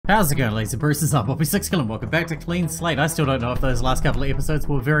How's it going, ladies and Bruce's up? Bobby Sixkilla and welcome back to Clean Slate. I still don't know if those last couple of episodes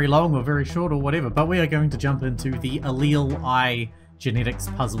were very long or very short or whatever, but we are going to jump into the allele eye genetics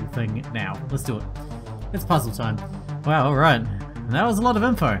puzzle thing now. Let's do it. It's puzzle time. Wow, alright. That was a lot of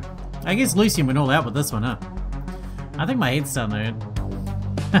info. I guess Lucian went all out with this one, huh? I think my head's starting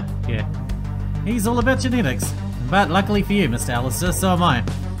to hurt. Yeah. He's all about genetics. But luckily for you, Mr. Alistair, so am I.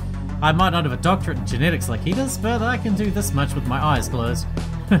 I might not have a doctorate in genetics like he does, but I can do this much with my eyes closed.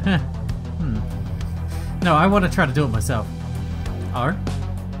 No, I want to try to do it myself. Oh?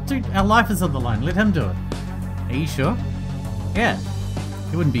 Dude, our life is on the line. Let him do it. Are you sure? Yeah.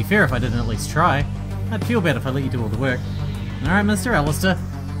 It wouldn't be fair if I didn't at least try. I'd feel better if I let you do all the work. Alright, Mr. Alistair.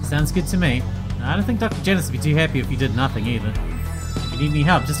 Sounds good to me. I don't think Dr. Janice would be too happy if you did nothing either. If you need any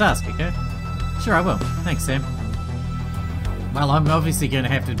help, just ask, okay? Sure, I will. Thanks, Sam. Well, I'm obviously going to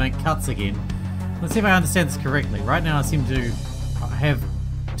have to make cuts again. Let's see if I understand this correctly. Right now I seem to have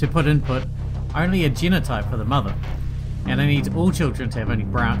to input only a genotype for the mother. And I need all children to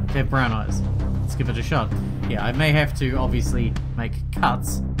have brown eyes. Let's give it a shot. Yeah, I may have to obviously make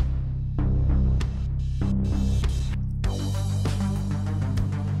cuts.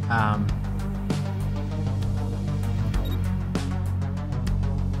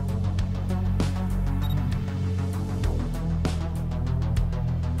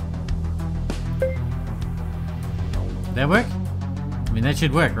 Did that work? I mean, that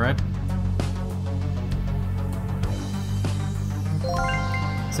should work, right?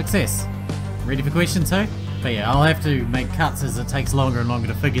 Success. Ready for question 2? But yeah, I'll have to make cuts as it takes longer and longer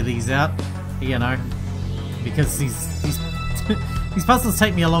to figure these out. You know, because these these puzzles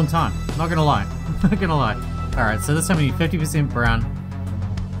take me a long time. Not gonna lie. Not gonna lie. Alright, so this time we need 50% brown.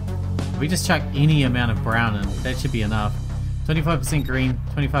 If we just chuck any amount of brown in, that should be enough. 25% green,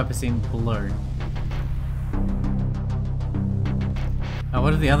 25% blue. Oh,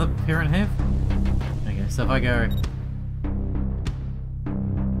 what did the other parent have? Okay, so if I go...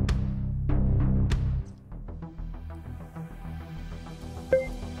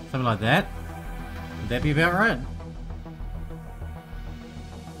 something like that. Would that be about right?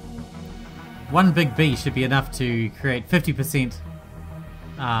 One big B should be enough to create 50%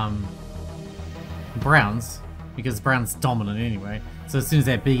 browns, because brown's dominant anyway. So as soon as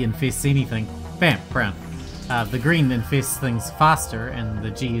that B infests anything, bam, brown. The green infests things faster, and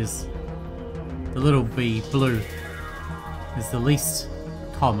the G is the little B, blue, is the least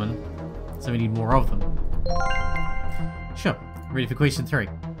common, so we need more of them. Sure, ready for question 3.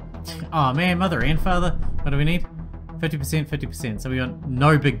 Oh man, mother and father, what do we need? 50%, 50%, so we want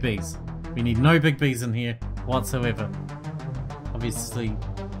no big B's. We need no big B's in here whatsoever. Obviously,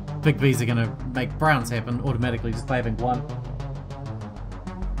 big B's are going to make browns happen automatically just by having one.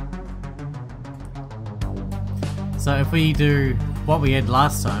 So if we do what we had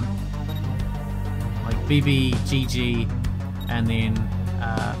last time, like BB, GG, and then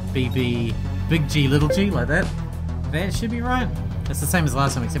BB, big G, little g, like that, that should be right. It's the same as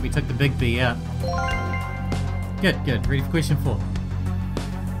last time, except we took the big B out. Good, good. Ready for question 4.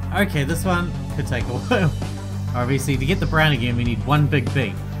 Okay, this one could take a while. Obviously, to get the brown again, we need one big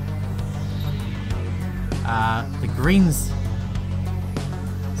B. The greens...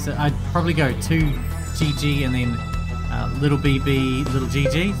 so I'd probably go 2 GG and then little BB, little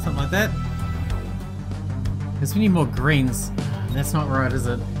GG, something like that. Because we need more greens. That's not right, is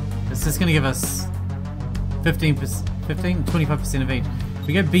it? It's just going to give us 15%, 25% of each.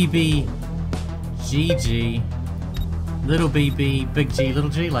 We go BB, GG, little BB, big G, little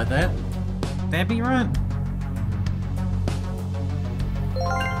g, like that. That'd be right.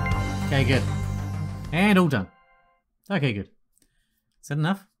 Okay, good. And all done. Okay, good. Is that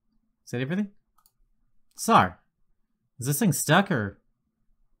enough? Is that everything? So, is this thing stuck or...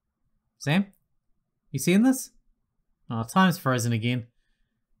 Sam? You seeing this? Oh, time's frozen again.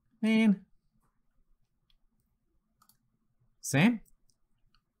 Man. Sam?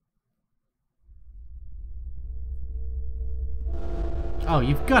 Oh,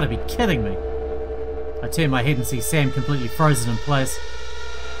 you've got to be kidding me. I turn my head and see Sam completely frozen in place.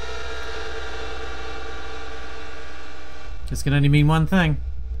 This can only mean one thing.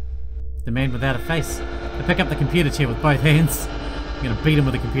 The man without a face. I pick up the computer chair with both hands. I'm gonna beat him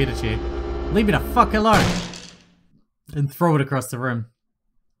with the computer chair. Leave me the fuck alone! And throw it across the room.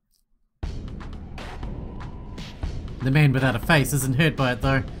 The man without a face isn't hurt by it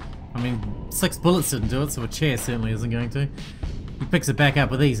though. I mean, 6 bullets didn't do it, so a chair certainly isn't going to. He picks it back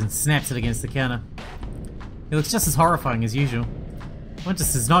up with ease and snaps it against the counter. It looks just as horrifying as usual. One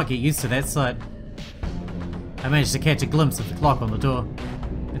just does not get used to that sight. I managed to catch a glimpse of the clock on the door.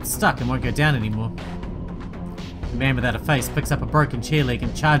 It's stuck and won't go down anymore. The man without a face picks up a broken chair leg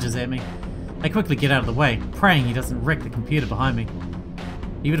and charges at me. I quickly get out of the way, praying he doesn't wreck the computer behind me.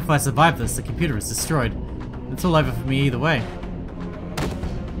 Even if I survive this, the computer is destroyed. It's all over for me either way.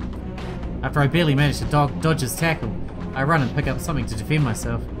 After I barely manage to dodge his tackle, I run and pick up something to defend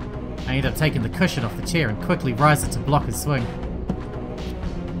myself. I end up taking the cushion off the chair and quickly rise it to block his swing.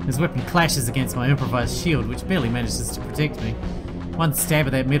 His weapon clashes against my improvised shield, which barely manages to protect me. One stab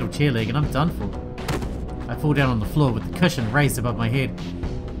at that metal chair leg and I'm done for. I fall down on the floor with the cushion raised above my head.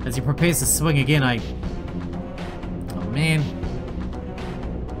 As he prepares to swing again, oh man.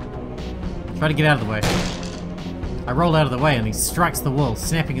 Try to get out of the way. I roll out of the way and he strikes the wall,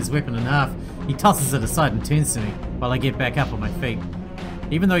 snapping his weapon in half. He tosses it aside and turns to me, while I get back up on my feet.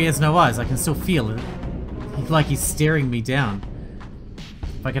 Even though he has no eyes, I can still feel it. Like he's staring me down.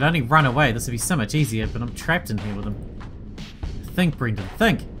 If I could only run away, this would be so much easier, but I'm trapped in here with him. Think, Brendan,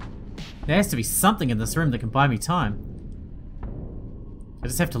 think! There has to be something in this room that can buy me time. I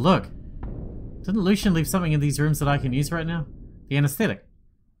just have to look. Didn't Lucian leave something in these rooms that I can use right now? The anesthetic.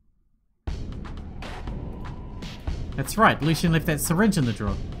 That's right, Lucian left that syringe in the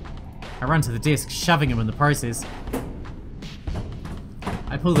drawer. I run to the desk, shoving him in the process.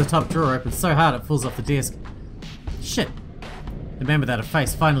 I pull the top drawer open so hard it falls off the desk. Shit! The man without a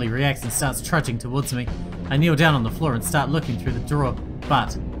face finally reacts and starts trudging towards me. I kneel down on the floor and start looking through the drawer,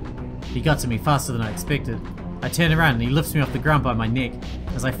 but he got to me faster than I expected. I turn around and he lifts me off the ground by my neck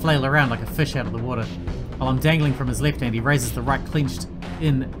as I flail around like a fish out of the water. While I'm dangling from his left hand, he raises the right clenched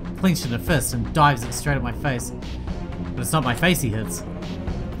in a fist and dives it straight at my face. But it's not my face he hits.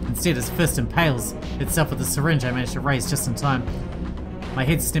 Instead, his fist impales itself with the syringe I managed to raise just in time. My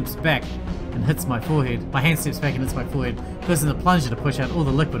head steps back and hits my forehead. My hand steps back and hits my forehead, causing the plunger to push out all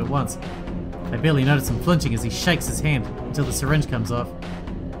the liquid at once. I barely notice him flinching as he shakes his hand until the syringe comes off.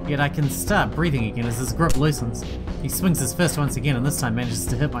 Yet I can start breathing again as his grip loosens. He swings his fist once again and this time manages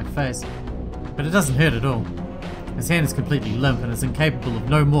to hit my face. But it doesn't hurt at all. His hand is completely limp and is incapable of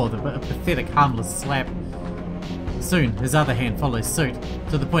no more than a pathetic, harmless slap. Soon, his other hand follows suit,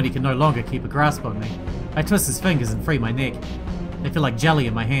 to the point he can no longer keep a grasp on me. I twist his fingers and free my neck. They feel like jelly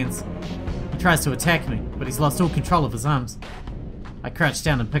in my hands. He tries to attack me, but he's lost all control of his arms. I crouch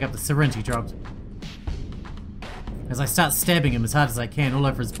down and pick up the syringe he dropped. As I start stabbing him as hard as I can all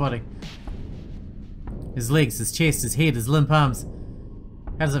over his body. His legs, his chest, his head, his limp arms.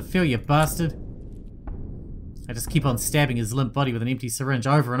 How does it feel, you bastard? I just keep on stabbing his limp body with an empty syringe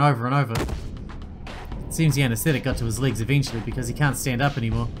over and over and over. It seems the anesthetic got to his legs eventually because he can't stand up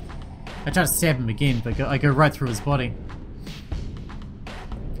anymore. I try to stab him again, but I go right through his body.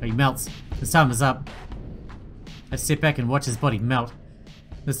 He melts. His time is up. I step back and watch his body melt.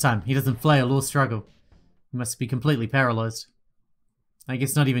 This time, he doesn't flail or struggle. He must be completely paralyzed. I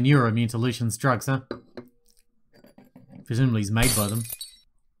guess not even you are immune to Lucian's drugs, huh? Presumably he's made by them.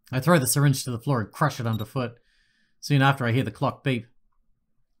 I throw the syringe to the floor and crush it underfoot. Soon after, I hear the clock beep.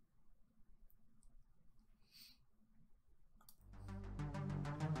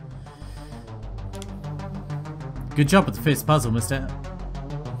 Good job with the first puzzle, Mr.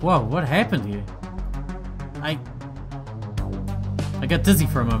 Whoa, what happened here? I got dizzy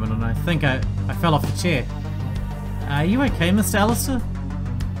for a moment and I think I fell off the chair. Are you okay, Mr. Alistair?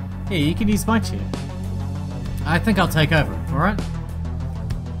 Yeah, you can use my chair. I think I'll take over, alright?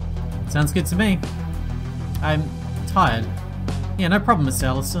 Sounds good to me. I'm tired. Yeah, no problem, Mr.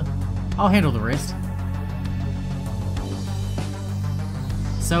 Alistair. I'll handle the rest.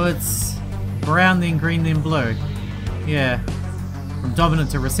 So it's brown then green then blue. Yeah. From dominant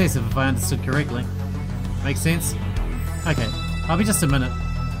to recessive if I understood correctly. Makes sense? Okay, I'll be just a minute.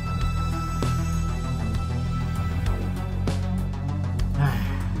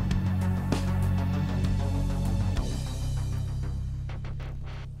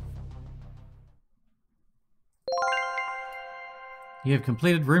 You have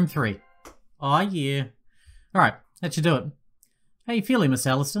completed room 3. Oh yeah. Alright, that should do it. How you feeling, Miss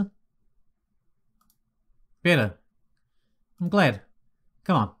Alistair? Better. I'm glad.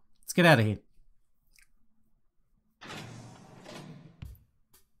 Come on, let's get out of here.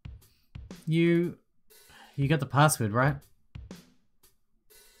 You got the password, right?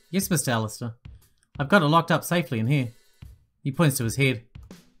 Yes, Mr. Alistair. I've got it locked up safely in here. He points to his head.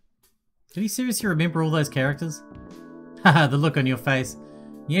 Did he seriously remember all those characters? Haha, the look on your face.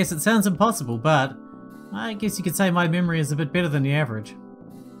 Yes, it sounds impossible, but I guess you could say my memory is a bit better than the average.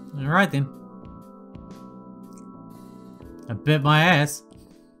 Alright then. I bit my ass.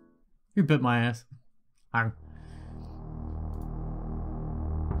 Who bit my ass? Arr.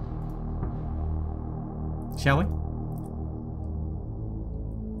 Shall we?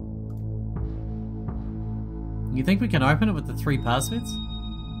 You think we can open it with the 3 passwords?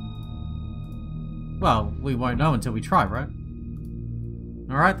 Well, we won't know until we try, right?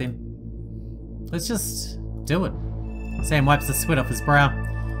 Alright then. Let's just do it. Sam wipes the sweat off his brow.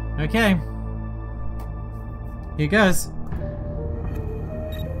 Okay. Here goes.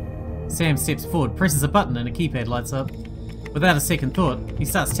 Sam steps forward, presses a button, and a keypad lights up. Without a second thought, he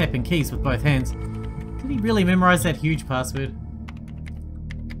starts tapping keys with both hands. Did he really memorize that huge password?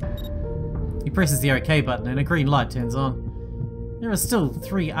 He presses the OK button and a green light turns on. There are still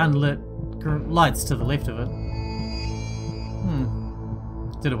 3 unlit lights to the left of it.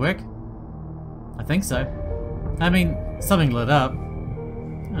 Did it work? I think so. I mean, something lit up.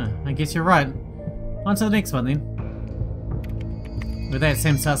 I guess you're right. On to the next one then. With that,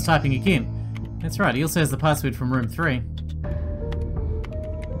 Sam starts typing again. That's right, he also has the password from room 3.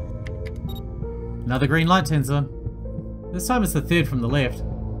 Another green light turns on. This time it's the 3rd from the left.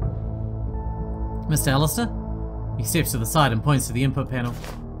 Mr. Alistair? He steps to the side and points to the input panel.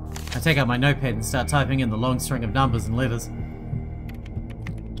 I take out my notepad and start typing in the long string of numbers and letters.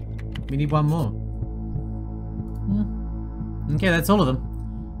 We need one more. Okay, that's all of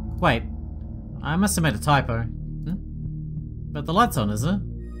them. Wait, I must have made a typo. But the light's on, isn't it?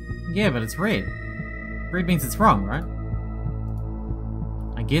 Yeah, but it's red. Red means it's wrong, right?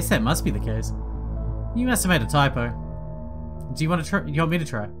 I guess that must be the case. You must have made a typo. Do you want to try? You want me to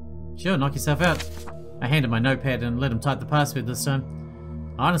try? Sure, knock yourself out. I handed my notepad and let him type the password this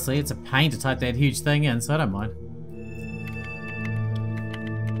time. Honestly, it's a pain to type that huge thing in, so I don't mind.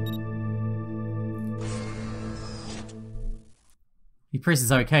 He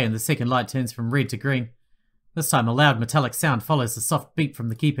presses OK and the second light turns from red to green. This time a loud metallic sound follows the soft beep from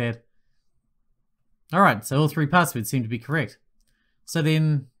the keypad. Alright, so all 3 passwords seem to be correct. So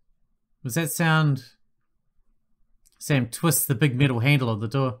then, was that sound... Sam twists the big metal handle of the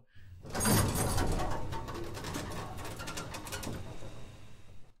door.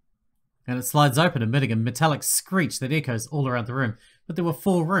 And it slides open, emitting a metallic screech that echoes all around the room. But there were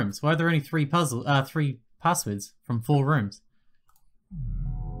 4 rooms. Why are there only 3 passwords from 4 rooms?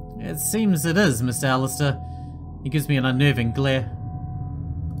 It seems it is, Mr. Alistair. He gives me an unnerving glare.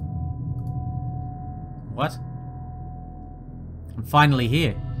 What? I'm finally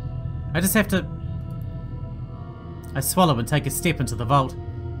here. I just have to... I swallow and take a step into the vault.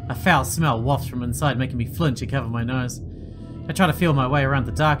 A foul smell wafts from inside, making me flinch and cover my nose. I try to feel my way around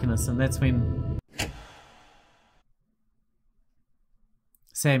the darkness, and that's when...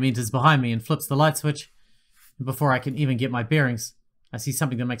 Sam enters behind me and flips the light switch. And before I can even get my bearings, I see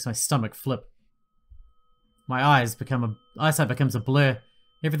something that makes my stomach flip. My eyesight becomes a blur.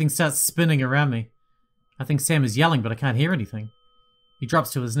 Everything starts spinning around me. I think Sam is yelling, but I can't hear anything. He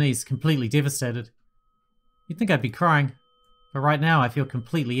drops to his knees, completely devastated. You'd think I'd be crying, but right now I feel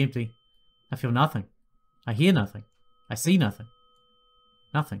completely empty. I feel nothing. I hear nothing. I see nothing.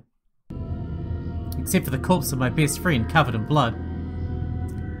 Nothing. Except for the corpse of my best friend covered in blood.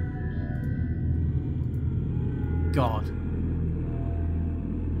 God.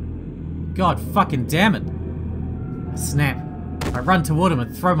 God fucking damn it. I snap. I run toward him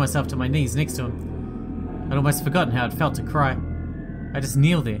and throw myself to my knees next to him. I'd almost forgotten how it felt to cry. I just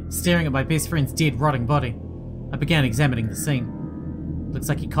kneel there, staring at my best friend's dead, rotting body. I began examining the scene. Looks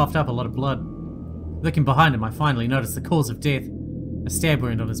like he coughed up a lot of blood. Looking behind him, I finally noticed the cause of death. A stab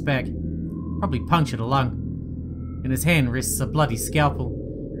wound on his back. Probably punctured a lung. In his hand rests a bloody scalpel.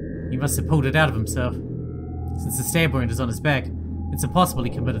 He must have pulled it out of himself. Since the stab wound is on his back, it's impossible he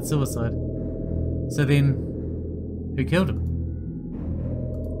committed suicide. So then, who killed him?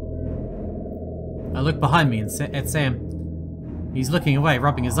 I look behind me at Sam. He's looking away,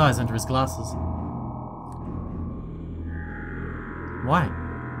 rubbing his eyes under his glasses. Why?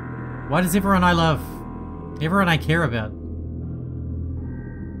 Why does everyone I love, everyone I care about...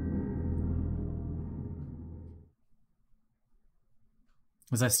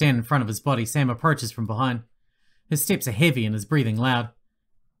 As I stand in front of his body, Sam approaches from behind. His steps are heavy and his breathing loud.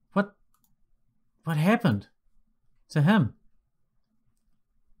 What happened to him?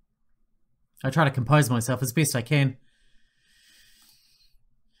 I try to compose myself as best I can.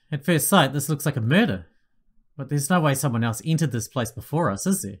 At first sight, this looks like a murder. But there's no way someone else entered this place before us,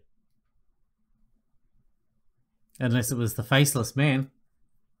 is there? Unless it was the faceless man.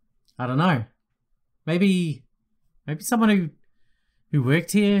 I don't know. Maybe someone who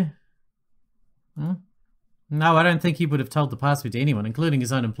worked here? No, I don't think he would have told the password to anyone, including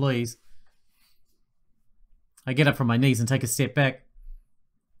his own employees. I get up from my knees and take a step back.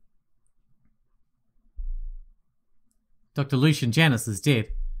 Dr. Lucian Janus is dead.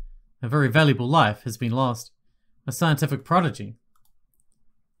 A very valuable life has been lost. A scientific prodigy.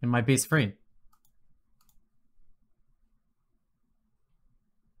 And my best friend.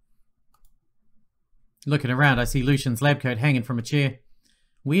 Looking around, I see Lucian's lab coat hanging from a chair.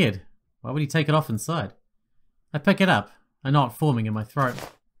 Weird. Why would he take it off inside? I pick it up, a knot forming in my throat.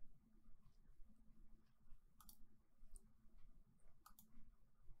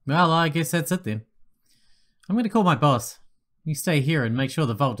 Well, I guess that's it then. I'm going to call my boss. You stay here and make sure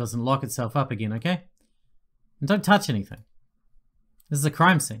the vault doesn't lock itself up again, okay? And don't touch anything. This is a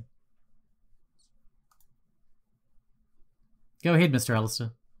crime scene. Go ahead, Mr.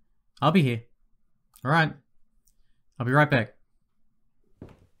 Alistair. I'll be here. Alright. I'll be right back.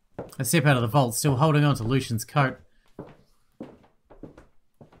 I step out of the vault, still holding on to Lucian's coat.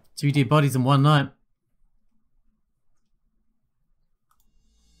 2 dead bodies in one night.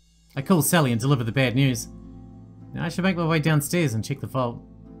 I call Sally and deliver the bad news. Now I should make my way downstairs and check the vault.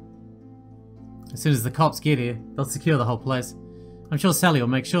 As soon as the cops get here, they'll secure the whole place. I'm sure Sally will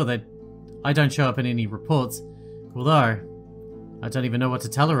make sure that I don't show up in any reports, although I don't even know what to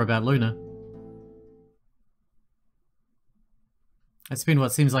tell her about Luna. I spend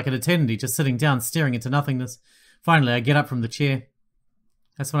what seems like an eternity just sitting down staring into nothingness. Finally, I get up from the chair.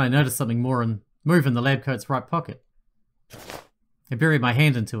 That's when I notice something more and move in the lab coat's right pocket. I bury my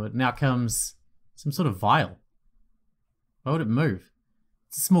hand into it and out comes some sort of vial. Why would it move?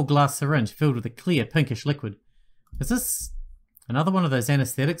 It's a small glass syringe filled with a clear pinkish liquid. Is this another one of those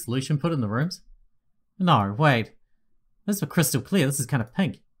anesthetics Lucian put in the rooms? No, wait. Those were crystal clear. This is kind of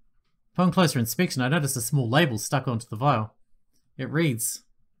pink. Upon closer inspection, I notice a small label stuck onto the vial. It reads,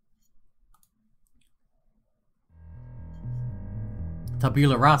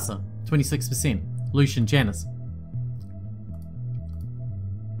 Tabula Rasa, 26%, Lucian Janus.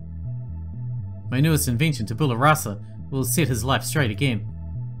 My newest invention, Tabula Rasa, will set his life straight again.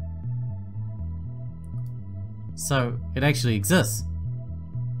 So, it actually exists.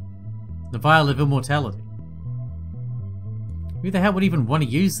 The vial of immortality. Who the hell would even want to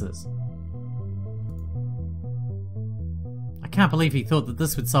use this? I can't believe he thought that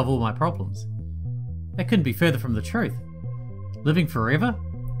this would solve all my problems. That couldn't be further from the truth. Living forever?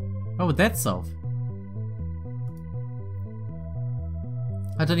 What would that solve?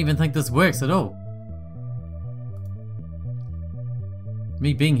 I don't even think this works at all.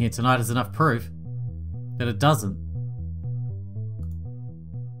 Me being here tonight is enough proof that it doesn't.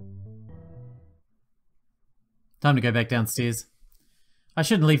 Time to go back downstairs. I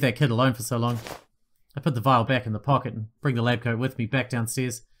shouldn't leave that kid alone for so long. I put the vial back in the pocket and bring the lab coat with me back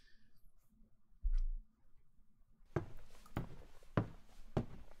downstairs.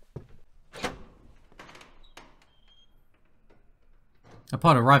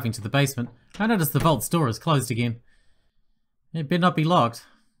 Upon arriving to the basement, I notice the vault's door is closed again. It better not be locked.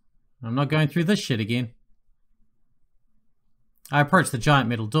 I'm not going through this shit again. I approach the giant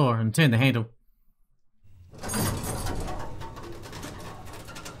metal door and turn the handle.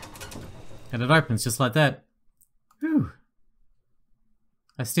 And it opens just like that. Whew.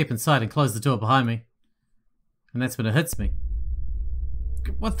 I step inside and close the door behind me. And that's when it hits me.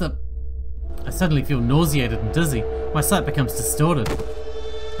 What the? I suddenly feel nauseated and dizzy. My sight becomes distorted.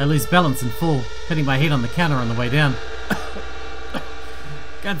 I lose balance and fall, hitting my head on the counter on the way down.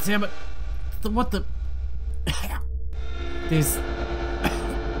 God damn it. What the? There's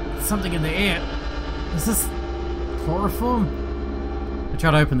something in the air. Is this chloroform? I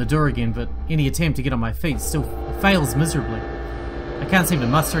try to open the door again, but any attempt to get on my feet still fails miserably. I can't seem to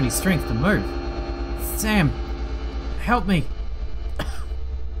muster any strength to move. Sam, help me.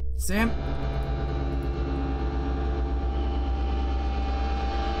 Sam?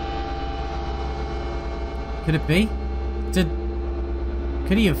 Could it be?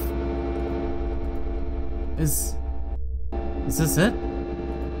 Could he have... Is this it?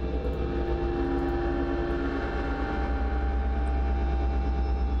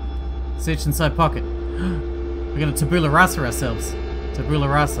 Search inside pocket. We're gonna tabula rasa ourselves. Tabula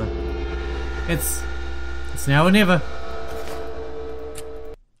rasa. It's now or never.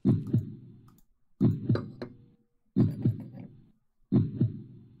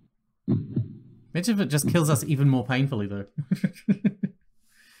 Imagine if it just kills us even more painfully though.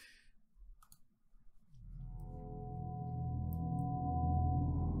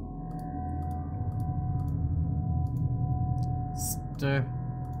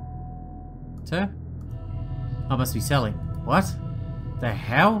 Oh, must be Sally. What the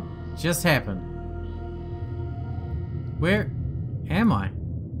hell just happened? Where am I?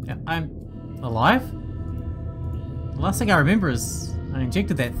 I'm alive? The last thing I remember is I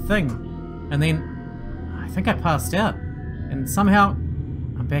injected that thing, and then I think I passed out, and somehow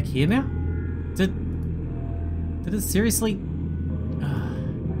I'm back here now? Did it seriously?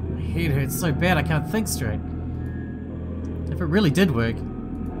 My head hurts so bad I can't think straight. If it really did work,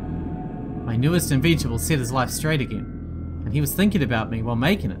 My newest invention will set his life straight again, and he was thinking about me while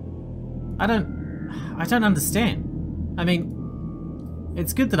making it. I don't understand. I mean,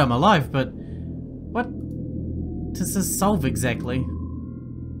 it's good that I'm alive, but what does this solve exactly?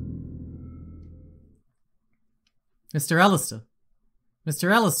 Mr. Alistair.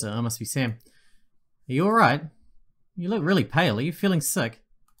 Mr. Alistair, I must be Sam. Are you alright? You look really pale. Are you feeling sick?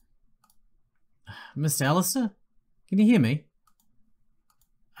 Mr. Alistair? Can you hear me?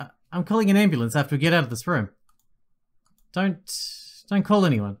 I'm calling an ambulance after we get out of this room. Don't call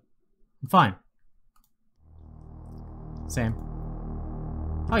anyone. I'm fine. Sam.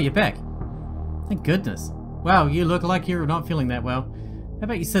 Oh, you're back. Thank goodness. Wow, you look like you're not feeling that well. How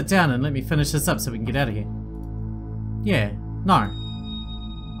about you sit down and let me finish this up so we can get out of here? Yeah, no.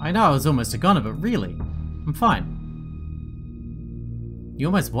 I know I was almost a goner, but really, I'm fine. You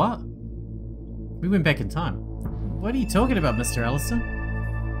almost what? We went back in time. What are you talking about, Mr. Alistair?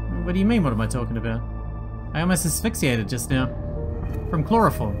 What do you mean, what am I talking about? I almost asphyxiated just now. From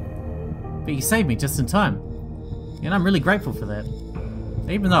chloroform. But you saved me just in time. And I'm really grateful for that.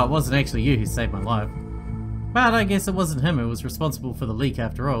 Even though it wasn't actually you who saved my life. But I guess it wasn't him who was responsible for the leak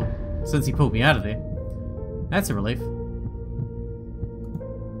after all, since he pulled me out of there. That's a relief.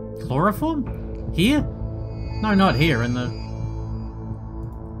 Chloroform? Here? No, not here, in the...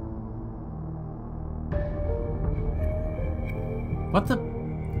 What the...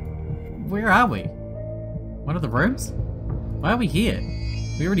 Where are we? One of the rooms? Why are we here?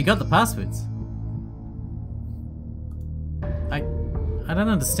 We already got the passwords. I don't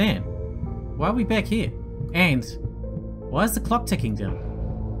understand. Why are we back here? And why is the clock ticking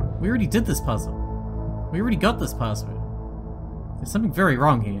down? We already did this puzzle. We already got this password. There's something very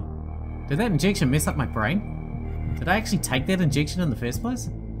wrong here. Did that injection mess up my brain? Did I actually take that injection in the first place?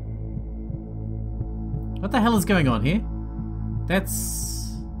 What the hell is going on here? That's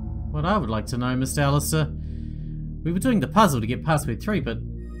what I would like to know, Mr. Alistair. We were doing the puzzle to get password 3, but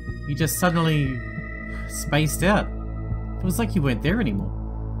you just suddenly spaced out. It was like you weren't there anymore.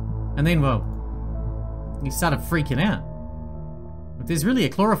 And then, well, you started freaking out. If there's really a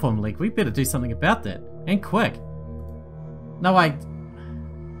chloroform leak, we better do something about that. And quick. No,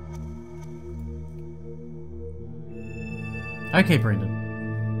 Okay,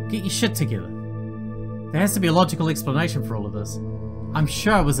 Brendan. Get your shit together. There has to be a logical explanation for all of this. I'm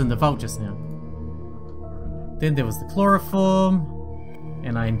sure I was in the vault just now. Then there was the chloroform,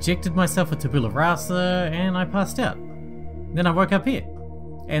 and I injected myself with Tabula Rasa, and I passed out. Then I woke up here.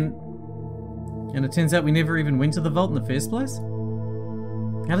 And it turns out we never even went to the vault in the first place?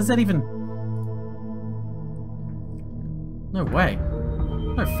 How does that even... No way.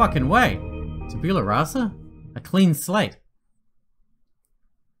 No fucking way. Tabula Rasa? A clean slate.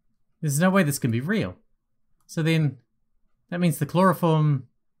 There's no way this can be real. So then, that means the chloroform...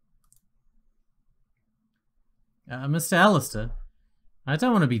 Mr. Alistair, I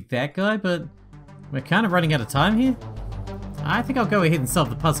don't want to be that guy, but we're kind of running out of time here. I think I'll go ahead and solve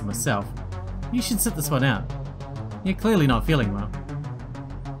the puzzle myself. You should sit this one out. You're clearly not feeling well.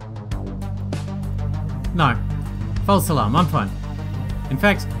 No. False alarm, I'm fine. In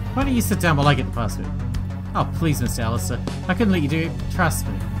fact, why don't you sit down while I get the password? Oh, please, Mr. Alistair. I couldn't let you do it. Trust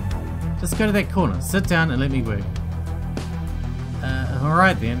me. Just go to that corner, sit down, and let me work.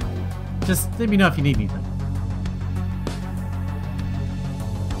 Alright then. Just let me know if you need anything.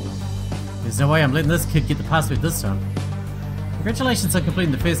 There's no way I'm letting this kid get the password this time. Congratulations on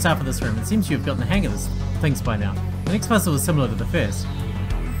completing the first half of this room. It seems you have gotten the hang of things by now. The next puzzle was similar to the first.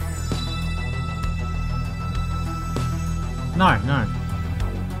 No.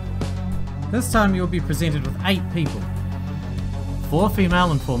 This time you'll be presented with 8 people. 4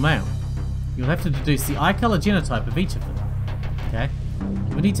 female and 4 male. You'll have to deduce the eye color genotype of each of them. Okay?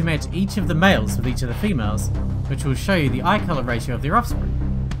 You'll need to match each of the males with each of the females, which will show you the eye color ratio of their offspring.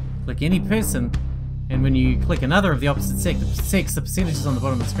 Click any person, and when you click another of the opposite sex, the percentages on the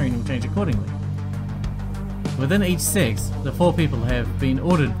bottom of the screen will change accordingly. Within each sex, the 4 people have been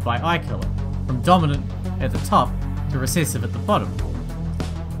ordered by eye color, from dominant at the top to recessive at the bottom.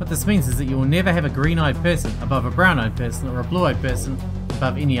 What this means is that you will never have a green-eyed person above a brown-eyed person or a blue-eyed person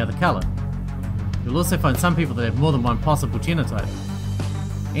above any other color. You'll also find some people that have more than one possible genotype.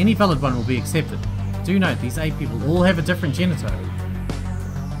 Any valid one will be accepted. Do note these 8 people all have a different genotype.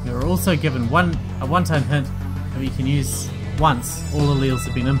 You are also given a one-time hint that you can use once all alleles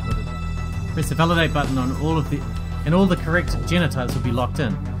have been inputted. Press the validate button on all the correct genotypes will be locked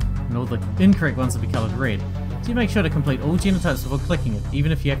in, and all the incorrect ones will be coloured red. Do make sure to complete all genotypes before clicking it,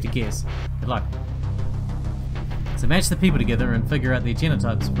 even if you have to guess. Good luck. So match the people together and figure out their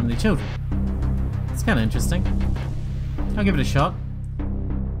genotypes from their children. It's kind of interesting. I'll give it a shot.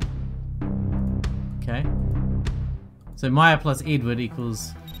 So Maya plus Edward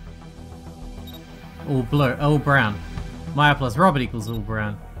equals all blue, all brown. Maya plus Robert equals all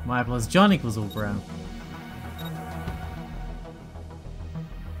brown. Maya plus John equals all brown.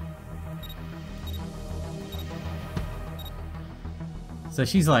 So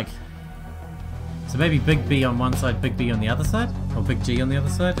she's like, so maybe big B on one side, big B on the other side, or big G on the other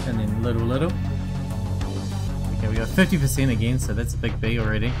side, and then little little. Okay, we got 50% again, so that's a big B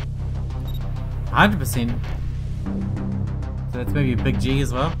already. 100%. So that's maybe a big G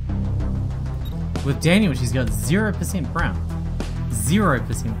as well. With Daniel, she's got 0% brown.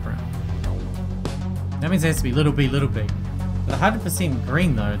 0% brown. That means it has to be little b, little b. With 100%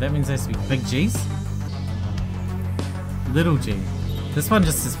 green though, that means it has to be big G's. Little G. This one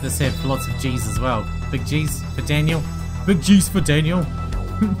just has to have lots of G's as well. Big G's for Daniel. Big G's for Daniel.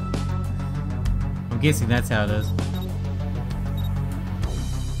 I'm guessing that's how it is.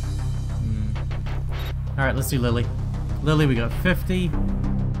 Alright, let's do Lily. Lily, we got 50,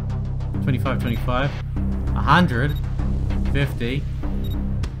 25, 25, 100, 50,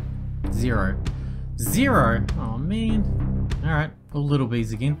 0. 0? Oh man. Alright, all little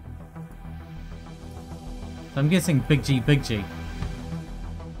B's again. So I'm guessing big G, big G.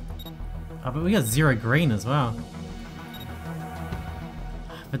 Oh, but we got 0 green as well.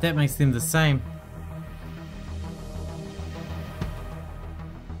 But that makes them the same.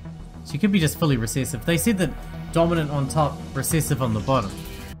 She could be just fully recessive. They said that dominant on top, recessive on the bottom.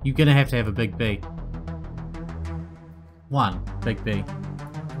 You're gonna have to have a big B. 1 big B.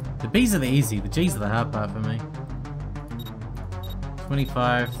 The B's are the easy, the G's are the hard part for me.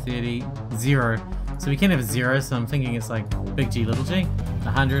 25, 30, 0. So we can't have a 0, so I'm thinking it's like big G, little g.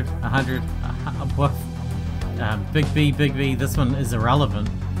 100, 100, what? Big B, big B. This one is irrelevant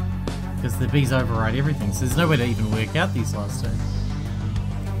because the B's override everything, so there's no way to even work out these last two.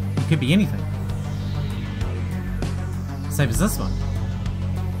 It could be anything. Same as this one.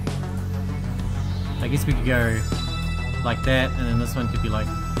 I guess we could go like that, and then this one could be like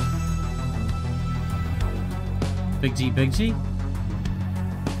big G, big G.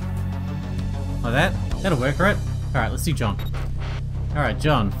 Like that? That'll work, right? Alright, let's do John. Alright,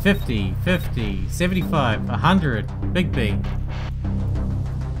 John. 50, 50, 75, 100, big B.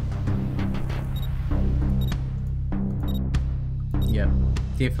 Yep,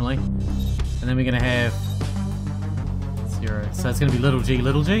 definitely. And then we're gonna have 0. So it's gonna be little g,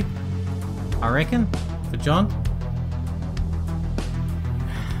 I reckon, for John.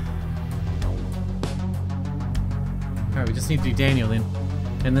 Alright, we just need to do Daniel then.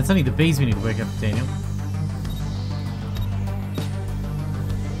 And that's only the B's we need to work out for Daniel.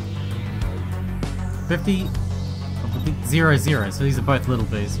 $50, 0, 0. So these are both little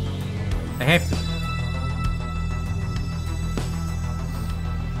B's. They have to.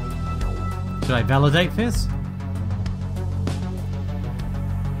 Should I validate first?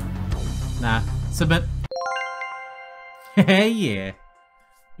 Nah. Submit. Hey, yeah.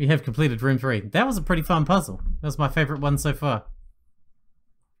 We have completed room 3. That was a pretty fun puzzle. That was my favorite one so far.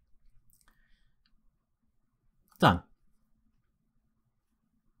 Done.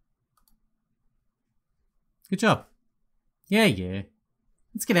 Good job. Yeah, yeah.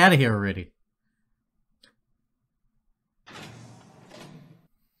 Let's get out of here already.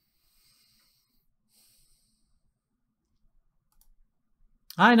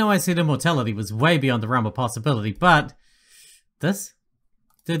 I know I said immortality was way beyond the realm of possibility, but this?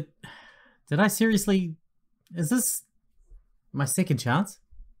 Did I seriously... Is this my second chance?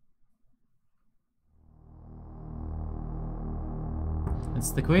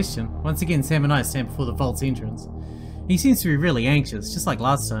 That's the question. Once again, Sam and I stand before the vault's entrance. He seems to be really anxious, just like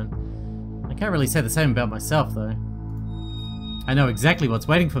last time. I can't really say the same about myself, though. I know exactly what's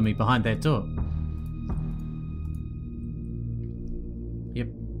waiting for me behind that door. Yep.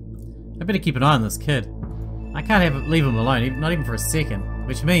 I better keep an eye on this kid. I can't leave him alone, not even for a second,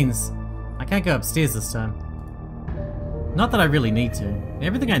 which means I can't go upstairs this time. Not that I really need to.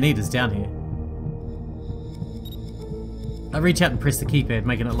 Everything I need is down here. I reach out and press the keypad,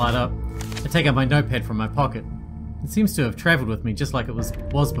 making it light up. I take out my notepad from my pocket. It seems to have travelled with me just like it was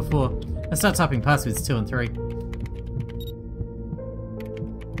before. I start typing passwords 2 and 3.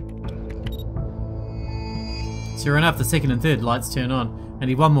 Sure enough, the second and third lights turn on. I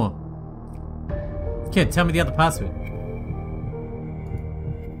need one more. Kid, tell me the other password.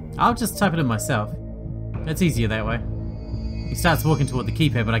 I'll just type it in myself. It's easier that way. He starts walking toward the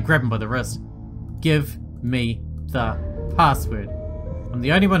keypad, but I grab him by the wrist. Give me the password. I'm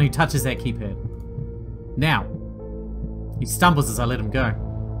the only one who touches that keypad. Now. He stumbles as I let him go.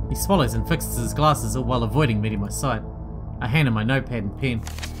 He swallows and fixes his glasses all while avoiding meeting my sight. I hand him my notepad and pen.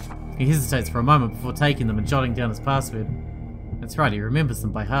 He hesitates for a moment before taking them and jotting down his password. That's right, he remembers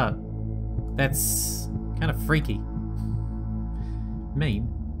them by heart. That's kind of freaky.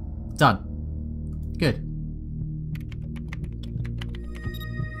 Mean. Done. Good.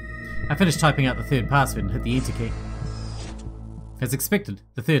 I finished typing out the third password and hit the enter key. As expected,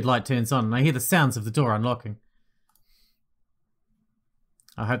 the third light turns on and I hear the sounds of the door unlocking.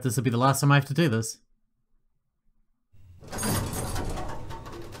 I hope this will be the last time I have to do this.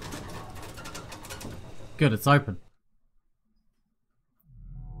 Good, it's open.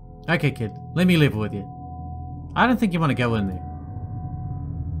 Okay, kid, let me level with you. I don't think you want to go in there.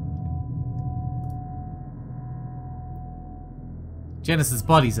 Janice's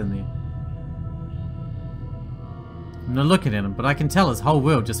body's in there. I'm not looking at him, but I can tell his whole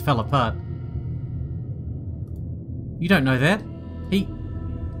world just fell apart. You don't know that?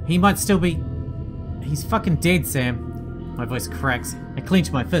 He might still be... He's fucking dead, Sam. My voice cracks. I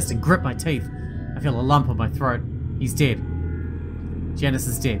clench my fist and grip my teeth. I feel a lump on my throat. He's dead. Janice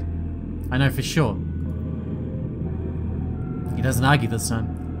is dead. I know for sure. He doesn't argue this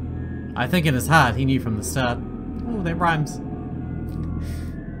time. I think in his heart he knew from the start. Oh, that rhymes.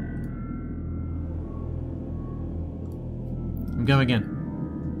 I'm going in.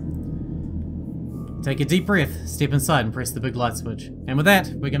 Take a deep breath, step inside and press the big light switch. And with that,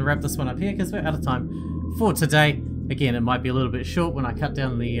 we're going to wrap this one up here because we're out of time for today. Again, it might be a little bit short when I cut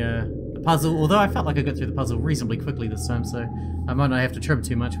down the puzzle, although I felt like I got through the puzzle reasonably quickly this time, so I might not have to trim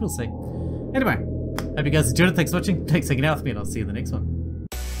too much. We'll see. Anyway, hope you guys enjoyed it. Thanks for watching. Thanks for hanging out with me, and I'll see you in the next one.